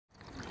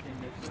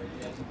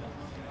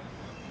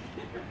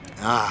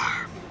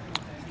Ah,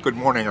 good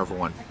morning,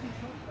 everyone.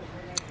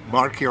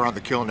 Marc here on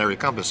the Culinary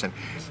Compass, and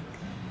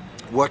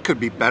what could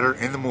be better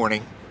in the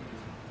morning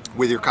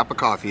with your cup of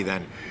coffee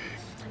than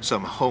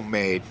some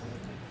homemade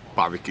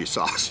barbecue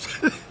sauce?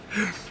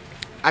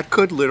 I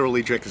could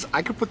literally drink this.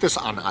 I could put this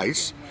on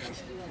ice,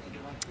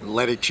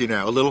 let it,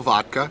 a little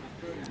vodka,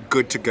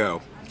 good to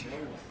go.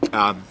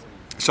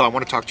 So I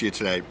want to talk to you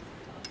today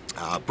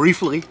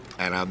briefly,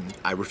 and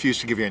I refuse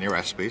to give you any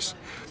recipes,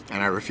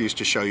 and I refuse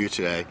to show you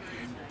today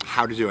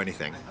how to do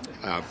anything.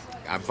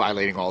 I'm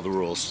violating all the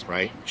rules,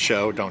 right?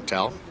 Show, don't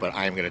tell, but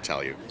I am going to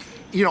tell you.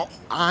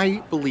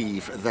 I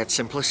believe that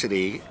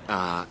simplicity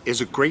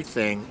is a great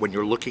thing when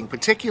you're looking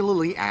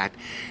particularly at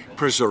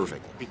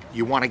preserving.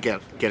 You want to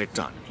get it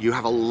done. You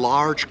have a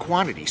large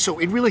quantity, so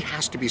it really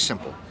has to be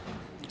simple.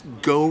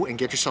 Go and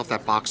get yourself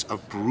that box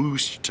of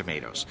bruised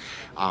tomatoes,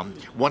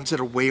 ones that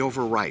are way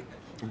overripe.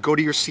 Go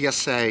to your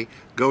CSA,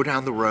 go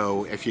down the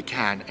row if you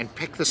can, and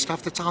pick the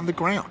stuff that's on the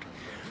ground.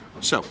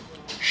 So,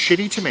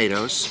 shitty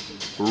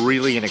tomatoes,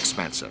 really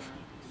inexpensive.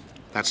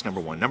 That's number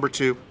one. Number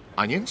two,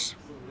 onions.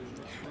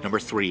 Number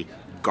three,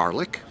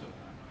 garlic,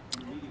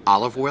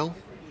 olive oil.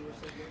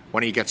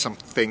 Why don't you get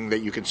something that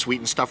you can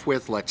sweeten stuff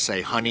with, let's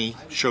say honey,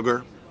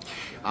 sugar.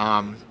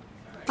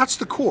 That's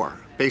the core,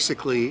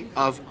 basically,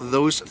 of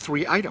those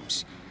three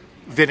items.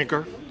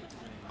 Vinegar.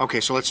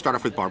 Okay, so let's start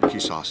off with barbecue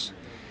sauce.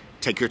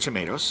 Take your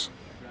tomatoes,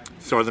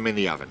 throw them in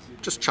the oven.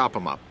 Just chop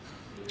them up.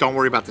 Don't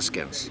worry about the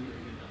skins.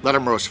 Let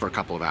them roast for a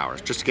couple of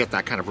hours, just to get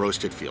that kind of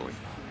roasted feeling.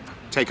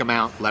 Take them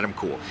out, let them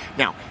cool.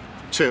 Now,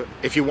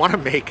 if you want to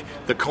make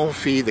the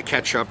confit, the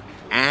ketchup,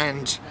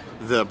 and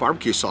the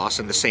barbecue sauce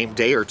in the same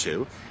day or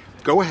two,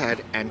 go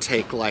ahead and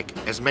take like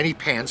as many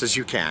pans as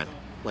you can,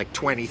 like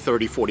 20,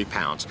 30, 40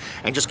 pounds,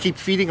 and just keep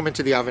feeding them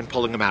into the oven,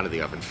 pulling them out of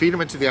the oven. Feed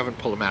them into the oven,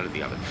 pull them out of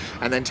the oven.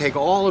 And then take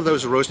all of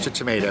those roasted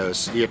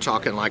tomatoes, you're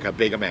talking like a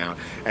big amount,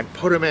 and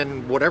put them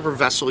in whatever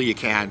vessel you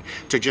can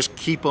to just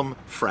keep them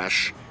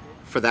fresh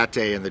for that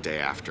day and the day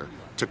after,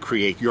 to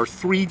create your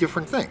three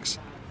different things.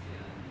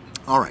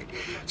 All right,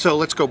 so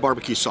let's go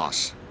barbecue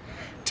sauce.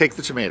 Take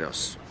the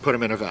tomatoes, put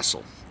them in a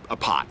vessel, a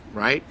pot,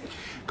 right?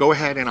 Go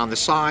ahead and on the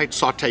side,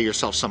 saute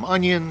yourself some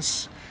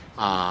onions,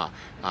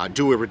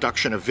 do a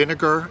reduction of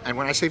vinegar. And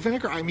when I say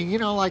vinegar, I mean,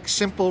 like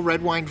simple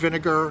red wine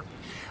vinegar.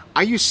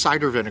 I use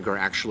cider vinegar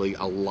actually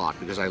a lot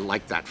because I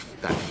like that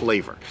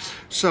flavor.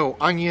 So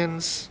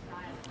onions,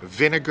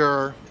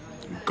 vinegar,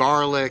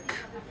 garlic.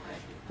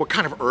 What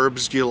kind of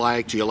herbs do you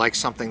like? Do you like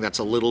something that's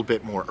a little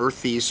bit more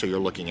earthy? So you're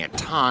looking at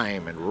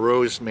thyme and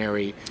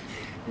rosemary.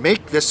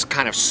 Make this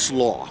kind of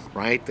slaw,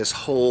 right? This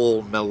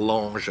whole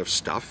melange of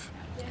stuff.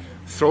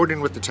 Throw it in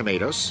with the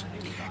tomatoes.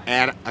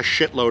 Add a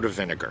shitload of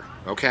vinegar,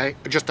 okay?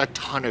 Just a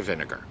ton of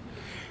vinegar.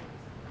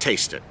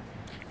 Taste it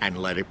and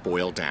let it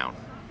boil down.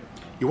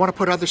 You want to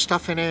put other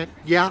stuff in it?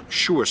 Yeah,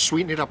 sure.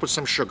 Sweeten it up with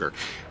some sugar.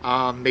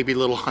 Maybe a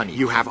little honey.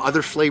 You have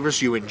other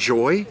flavors you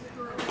enjoy?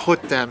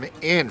 Put them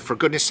in, for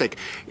goodness sake.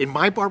 In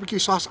my barbecue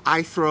sauce,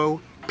 I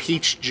throw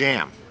peach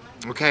jam,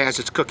 okay, as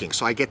it's cooking.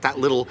 So I get that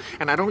little,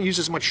 and I don't use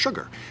as much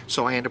sugar.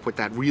 So I end up with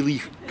that really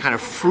kind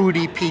of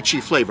fruity, peachy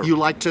flavor. You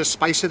like to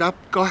spice it up?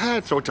 Go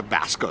ahead, throw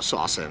Tabasco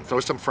sauce in, throw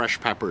some fresh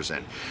peppers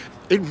in.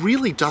 It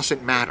really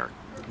doesn't matter.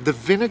 The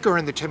vinegar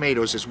and the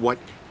tomatoes is what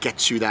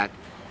gets you that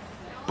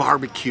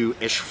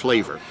barbecue-ish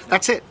flavor.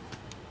 That's it.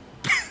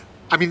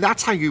 I mean,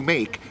 that's how you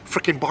make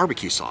frickin'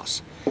 barbecue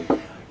sauce.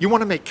 You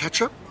want to make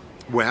ketchup?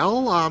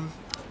 Well,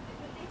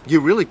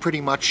 you really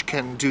pretty much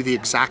can do the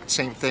exact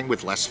same thing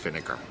with less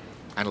vinegar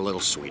and a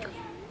little sweeter.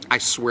 I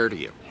swear to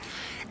you.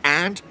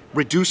 And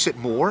reduce it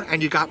more,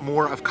 and you got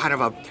more of kind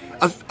of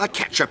a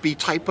ketchup-y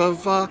type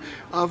of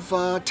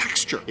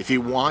texture. If you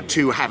want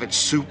to have it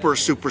super,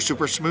 super,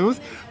 super smooth,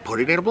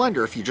 put it in a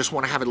blender. If you just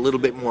want to have it a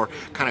little bit more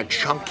kind of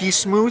chunky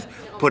smooth,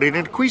 put it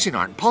in a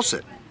Cuisinart and pulse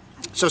it.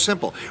 So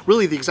simple.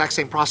 Really the exact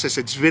same process.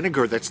 It's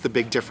vinegar that's the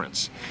big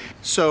difference.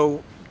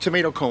 So,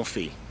 tomato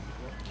confit.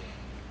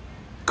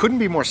 Couldn't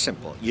be more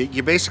simple.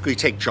 You basically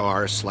take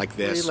jars like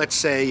this. Let's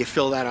say you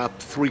fill that up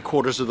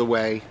 3/4 of the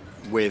way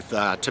with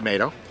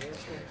tomato.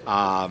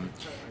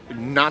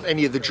 Not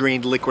any of the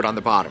drained liquid on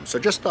the bottom. So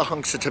just the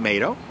hunks of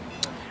tomato.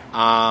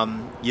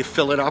 You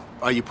fill it up.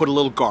 You put a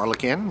little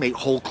garlic in. Make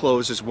whole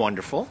cloves is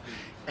wonderful.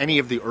 Any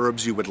of the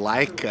herbs you would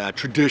like.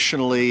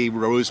 Traditionally,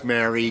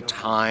 rosemary,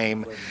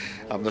 thyme,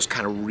 those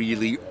kind of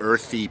really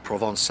earthy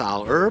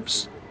Provençal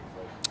herbs.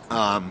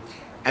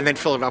 And then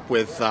fill it up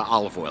with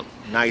olive oil.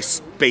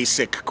 Nice,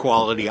 basic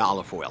quality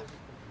olive oil.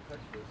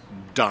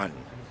 Done.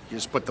 You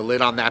just put the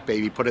lid on that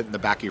baby, put it in the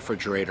back of your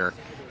refrigerator.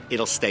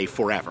 It'll stay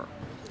forever.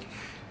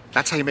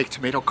 That's how you make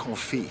tomato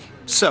confit.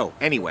 So,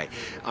 anyway,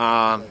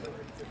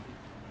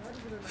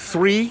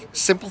 3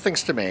 simple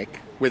things to make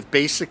with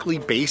basically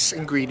base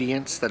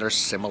ingredients that are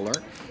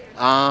similar.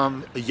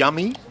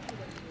 Yummy,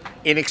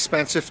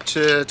 inexpensive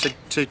to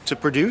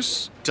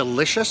produce,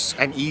 delicious,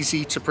 and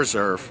easy to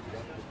preserve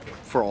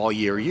for all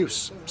year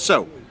use.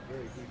 So,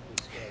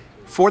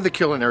 for the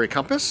Culinary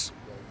Compass,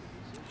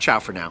 ciao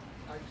for now.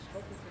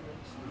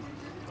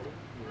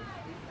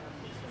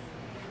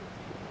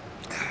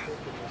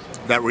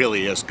 That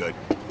really is good.